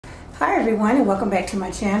Hi everyone, and welcome back to my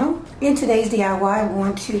channel. In today's DIY, I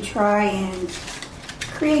want to try and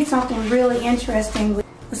create something really interesting with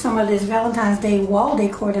some of this Valentine's Day wall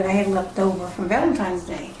decor that I had left over from Valentine's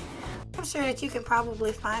Day. I'm sure that you can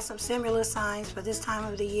probably find some similar signs for this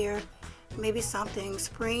time of the year, maybe something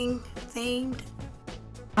spring themed.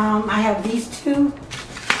 I have these two,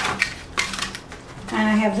 and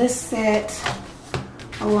I have this set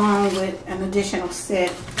along with an additional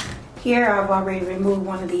set. Here I've already removed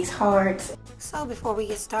one of these hearts. So before we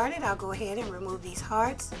get started, I'll go ahead and remove these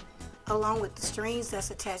hearts along with the strings that's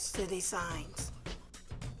attached to these signs.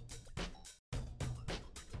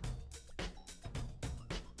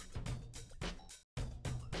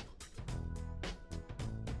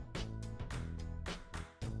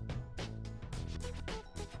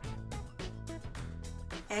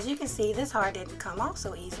 As you can see, this heart didn't come off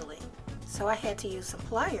so easily, so I had to use some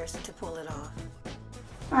pliers to pull it off.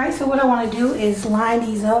 Alright, so what I want to do is line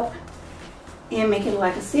these up and make it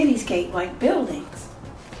like a cityscape, like buildings.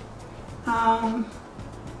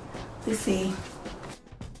 Let's see.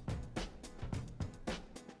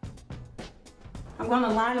 I'm going to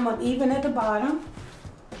line them up even at the bottom.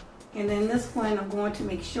 And then this one I'm going to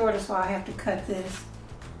make shorter, so I have to cut this.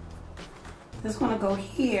 This one will go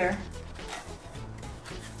here.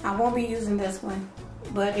 I won't be using this one,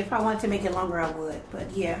 but if I wanted to make it longer, I would. But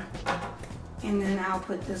yeah. And then I'll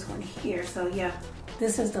put this one here. So yeah,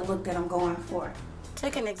 this is the look that I'm going for.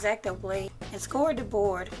 Took an X-Acto blade and scored the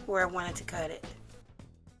board where I wanted to cut it.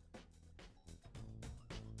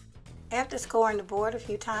 After scoring the board a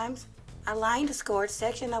few times, I lined the scored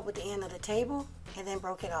section up with the end of the table and then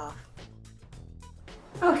broke it off.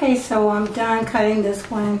 Okay, so I'm done cutting this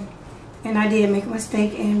one, and I did make a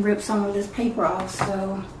mistake and rip some of this paper off,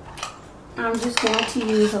 so I'm just going to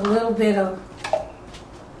use a little bit of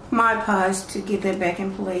Mod Podge to get that back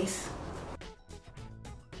in place.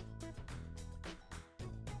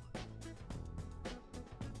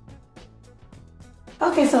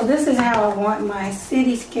 Okay, so this is how I want my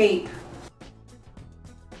cityscape.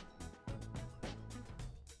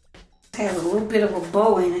 It has a little bit of a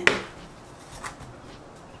bow in it.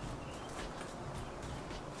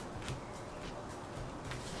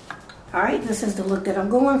 Alright, this is the look that I'm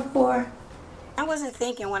going for. I wasn't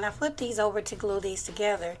thinking when I flipped these over to glue these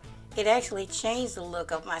together, it actually changed the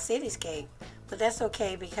look of my cityscape, but that's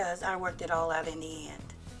okay because I worked it all out in the end.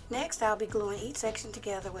 Next, I'll be gluing each section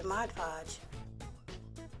together with Mod Podge.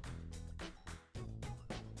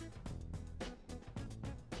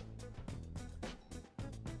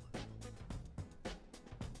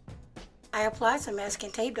 I applied some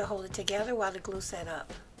masking tape to hold it together while the glue set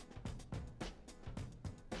up.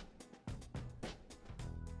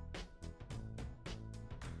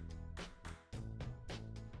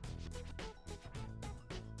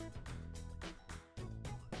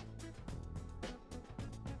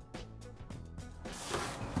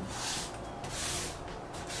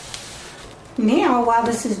 Now, while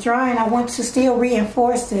this is drying, I want to still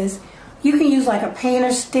reinforce this. You can use like a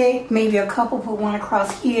painter's stick, maybe a couple, put one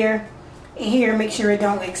across here and here, make sure it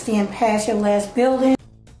don't extend past your last building.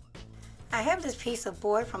 I have this piece of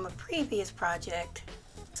board from a previous project.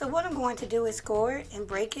 So what I'm going to do is score it and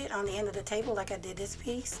break it on the end of the table like I did this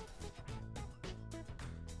piece.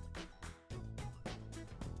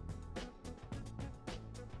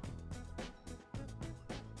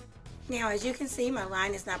 Now, as you can see, my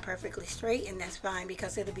line is not perfectly straight, and that's fine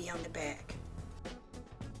because it'll be on the back.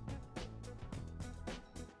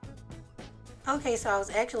 Okay, so I was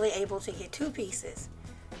actually able to get two pieces,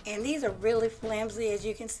 and these are really flimsy, as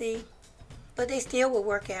you can see, but they still will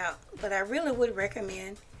work out. But I really would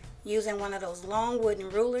recommend using one of those long wooden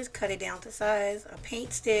rulers, cut it down to size, a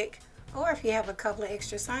paint stick, or if you have a couple of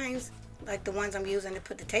extra signs, like the ones I'm using to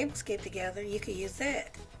put the tablescape together, you could use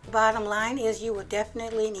that. Bottom line is you will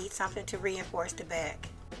definitely need something to reinforce the back.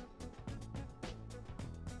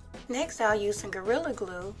 Next, I'll use some Gorilla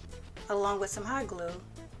Glue along with some hot glue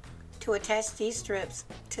to attach these strips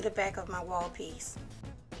to the back of my wall piece.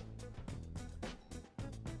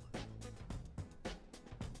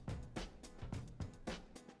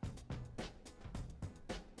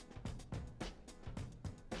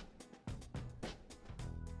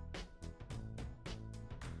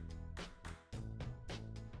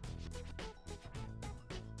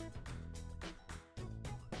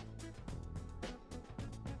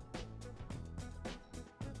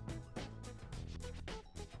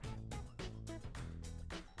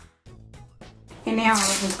 And now I'll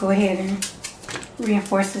just go ahead and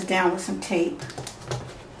reinforce this down with some tape.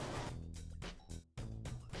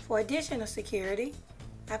 For additional security,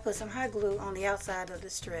 I put some hot glue on the outside of the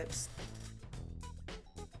strips.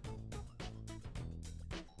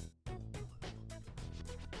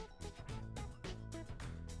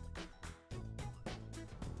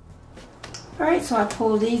 Alright, so I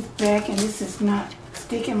pulled these back and this is not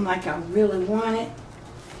sticking like I really want it.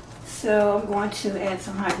 So I'm going to add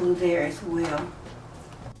some hot glue there as well.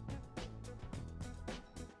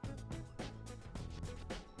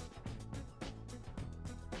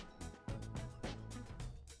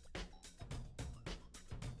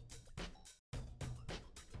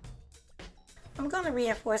 I'm going to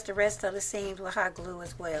reinforce the rest of the seams with hot glue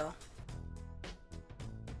as well.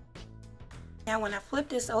 Now when I flip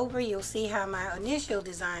this over, you'll see how my initial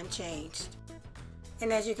design changed.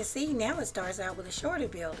 And as you can see, now it starts out with a shorter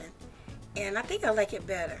building. And I think I like it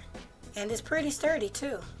better. And it's pretty sturdy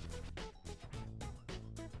too.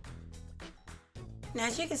 Now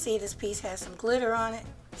as you can see, this piece has some glitter on it,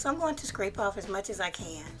 so I'm going to scrape off as much as I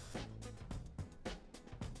can.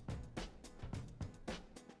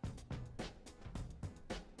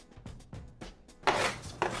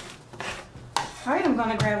 Alright, I'm going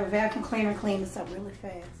to grab a vacuum cleaner and clean this up really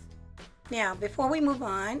fast. Now, before we move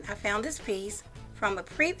on, I found this piece from a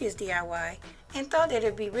previous DIY and thought that it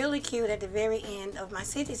would be really cute at the very end of my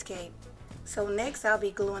cityscape. So next I'll be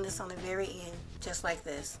gluing this on the very end, just like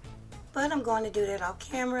this. But I'm going to do that off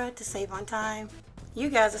camera to save on time. You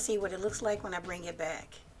guys will see what it looks like when I bring it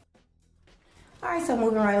back. Alright, so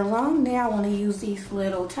moving right along, now I want to use these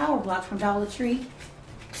little tower blocks from Dollar Tree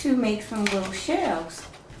to make some little shelves.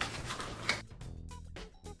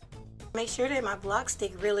 Make sure that my blocks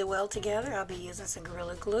stick really well together. I'll be using some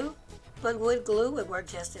Gorilla Glue, but wood glue would work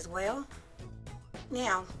just as well.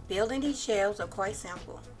 Now, building these shelves are quite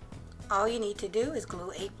simple. All you need to do is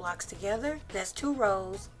glue 8 blocks together. That's 2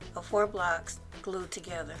 rows of 4 blocks glued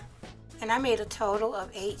together. And I made a total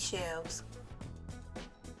of 8 shelves.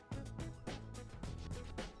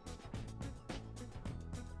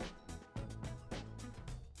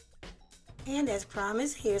 And as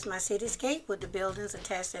promised, here's my cityscape with the buildings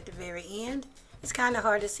attached at the very end. It's kind of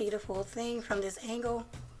hard to see the full thing from this angle,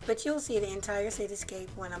 but you'll see the entire cityscape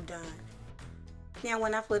when I'm done. Now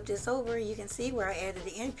when I flip this over, you can see where I added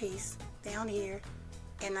the end piece down here,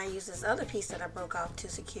 and I used this other piece that I broke off to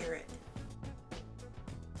secure it.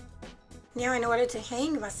 Now in order to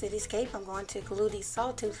hang my cityscape, I'm going to glue these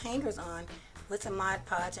sawtooth hangers on with some Mod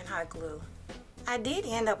Podge and hot glue. I did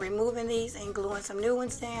end up removing these and gluing some new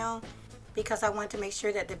ones down, because I wanted to make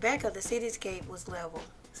sure that the back of the cityscape was level.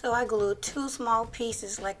 So I glued 2 small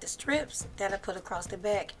pieces like the strips that I put across the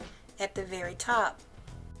back at the very top,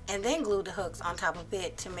 and then glued the hooks on top of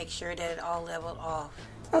it to make sure that it all leveled off.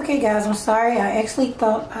 Okay guys, I'm sorry, I actually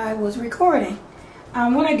thought I was recording.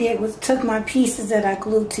 What I did was took my pieces that I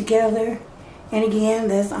glued together, and again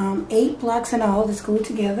there's 8 blocks in all that's glued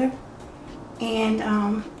together, and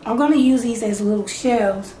I'm going to use these as little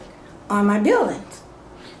shelves on my buildings.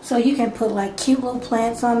 So you can put like cute little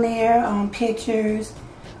plants on there, pictures,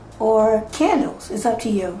 or candles. It's up to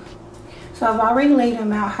you. So I've already laid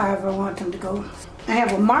them out however I want them to go. I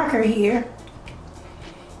have a marker here,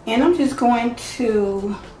 and I'm just going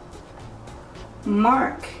to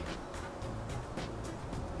mark,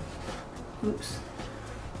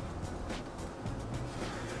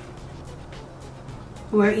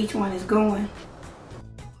 where each one is going.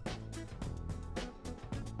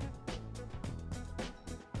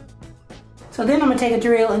 So then I'm going to take a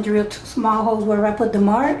drill and drill 2 small holes where I put the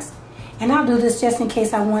marks. And I'll do this just in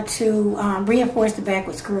case I want to reinforce the back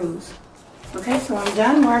with screws. Okay, so I'm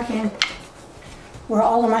done marking where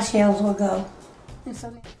all of my shelves will go. And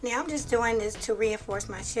so now I'm just doing this to reinforce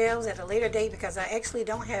my shelves at a later date because I actually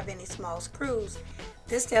don't have any small screws.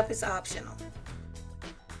 This step is optional.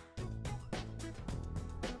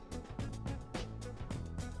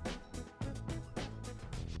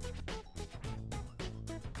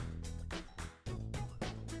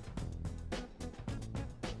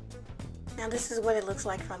 Now this is what it looks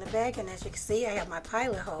like from the back, and as you can see I have my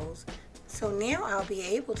pilot holes. So now I'll be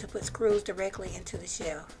able to put screws directly into the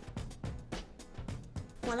shelf.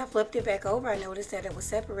 When I flipped it back over, I noticed that it was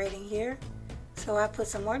separating here. So I put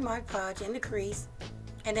some more Mod Podge in the crease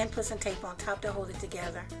and then put some tape on top to hold it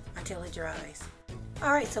together until it dries.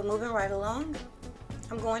 Alright, so moving right along,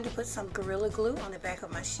 I'm going to put some Gorilla Glue on the back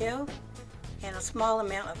of my shelf and a small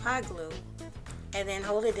amount of hot glue, and then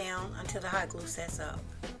hold it down until the hot glue sets up.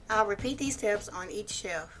 I'll repeat these steps on each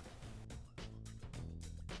shelf.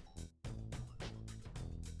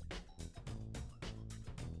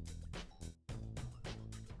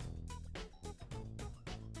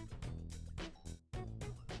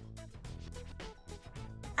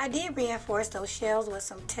 I did reinforce those shelves with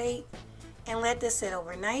some tape and let this sit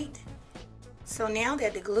overnight. So now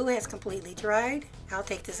that the glue has completely dried, I'll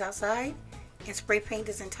take this outside and spray paint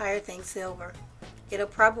this entire thing silver. It'll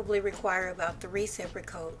probably require about 3 separate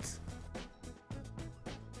coats.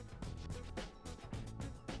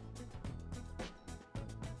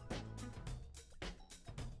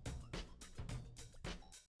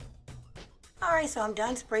 Alright, so I'm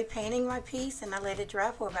done spray painting my piece and I let it dry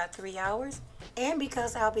for about 3 hours. And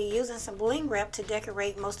because I'll be using some bling wrap to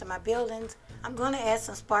decorate most of my buildings, I'm going to add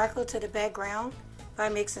some sparkle to the background by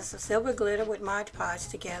mixing some silver glitter with Mod Podge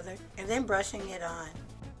together and then brushing it on.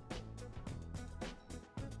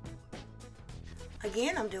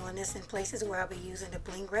 Again, I'm doing this in places where I'll be using the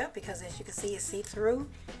bling wrap because as you can see it's see-through,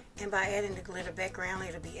 and by adding the glitter background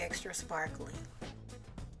it'll be extra sparkly.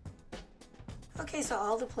 Okay, so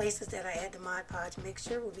all the places that I add the Mod Podge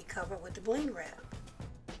mixture will be covered with the bling wrap.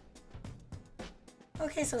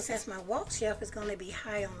 Okay, so since my wall shelf is going to be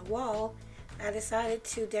high on the wall, I decided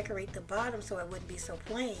to decorate the bottom so it wouldn't be so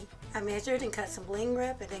plain. I measured and cut some bling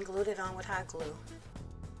wrap and then glued it on with hot glue.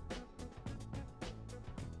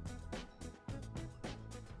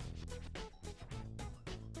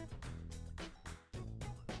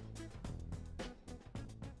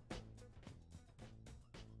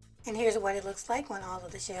 And here's what it looks like when all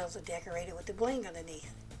of the shelves are decorated with the bling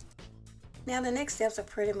underneath. Now the next steps are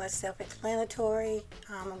pretty much self-explanatory.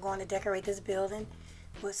 I'm going to decorate this building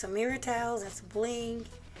with some mirror tiles and some bling.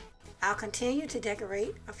 I'll continue to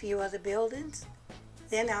decorate a few other buildings.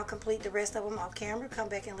 Then I'll complete the rest of them off camera, come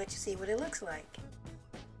back and let you see what it looks like.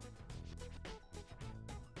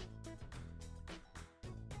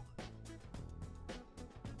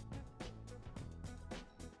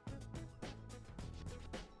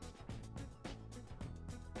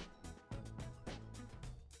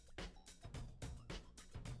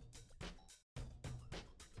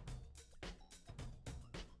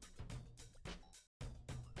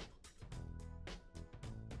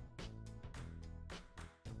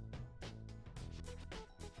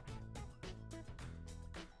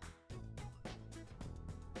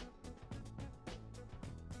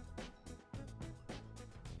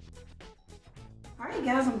 Alright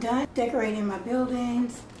guys, I'm done decorating my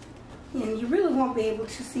buildings, and you really won't be able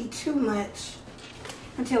to see too much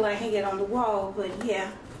until I hang it on the wall, but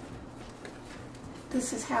yeah,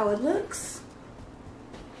 this is how it looks.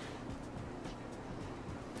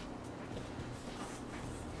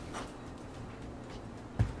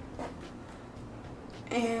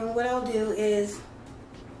 And what I'll do is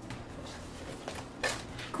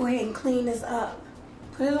go ahead and clean this up,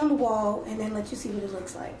 put it on the wall, and then let you see what it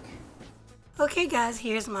looks like. Okay guys,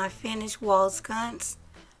 here's my finished wall sconce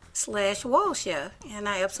 / wall shelf, and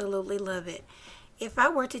I absolutely love it. If I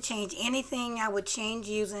were to change anything, I would change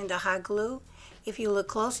using the hot glue. If you look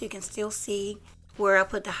close, you can still see where I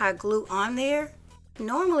put the hot glue on there.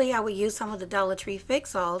 Normally I would use some of the Dollar Tree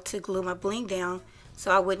Fix-All to glue my bling down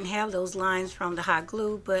so I wouldn't have those lines from the hot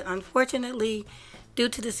glue, but unfortunately, due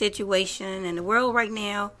to the situation in the world right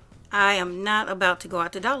now, I am not about to go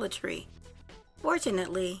out to Dollar Tree.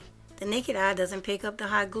 Fortunately, the naked eye doesn't pick up the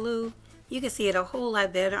hot glue. You can see it a whole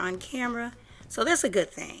lot better on camera, so that's a good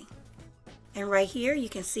thing. And right here you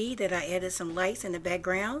can see that I added some lights in the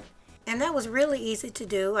background, and that was really easy to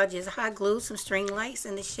do. I just hot glued some string lights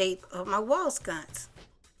in the shape of my wall sconce.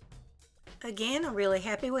 Again, I'm really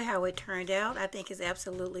happy with how it turned out. I think it's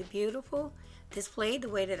absolutely beautiful, displayed the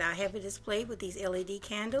way that I have it displayed with these LED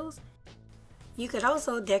candles. You could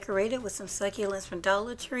also decorate it with some succulents from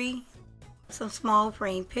Dollar Tree. Some small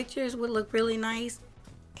frame pictures would look really nice,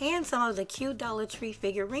 and some of the cute Dollar Tree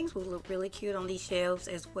figurines would look really cute on these shelves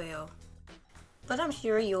as well. But I'm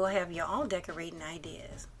sure you'll have your own decorating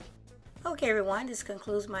ideas. Okay everyone, this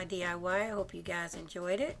concludes my DIY. I hope you guys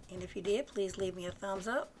enjoyed it, and if you did, please leave me a thumbs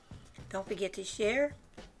up. Don't forget to share,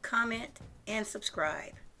 comment, and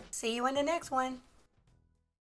subscribe. See you in the next one.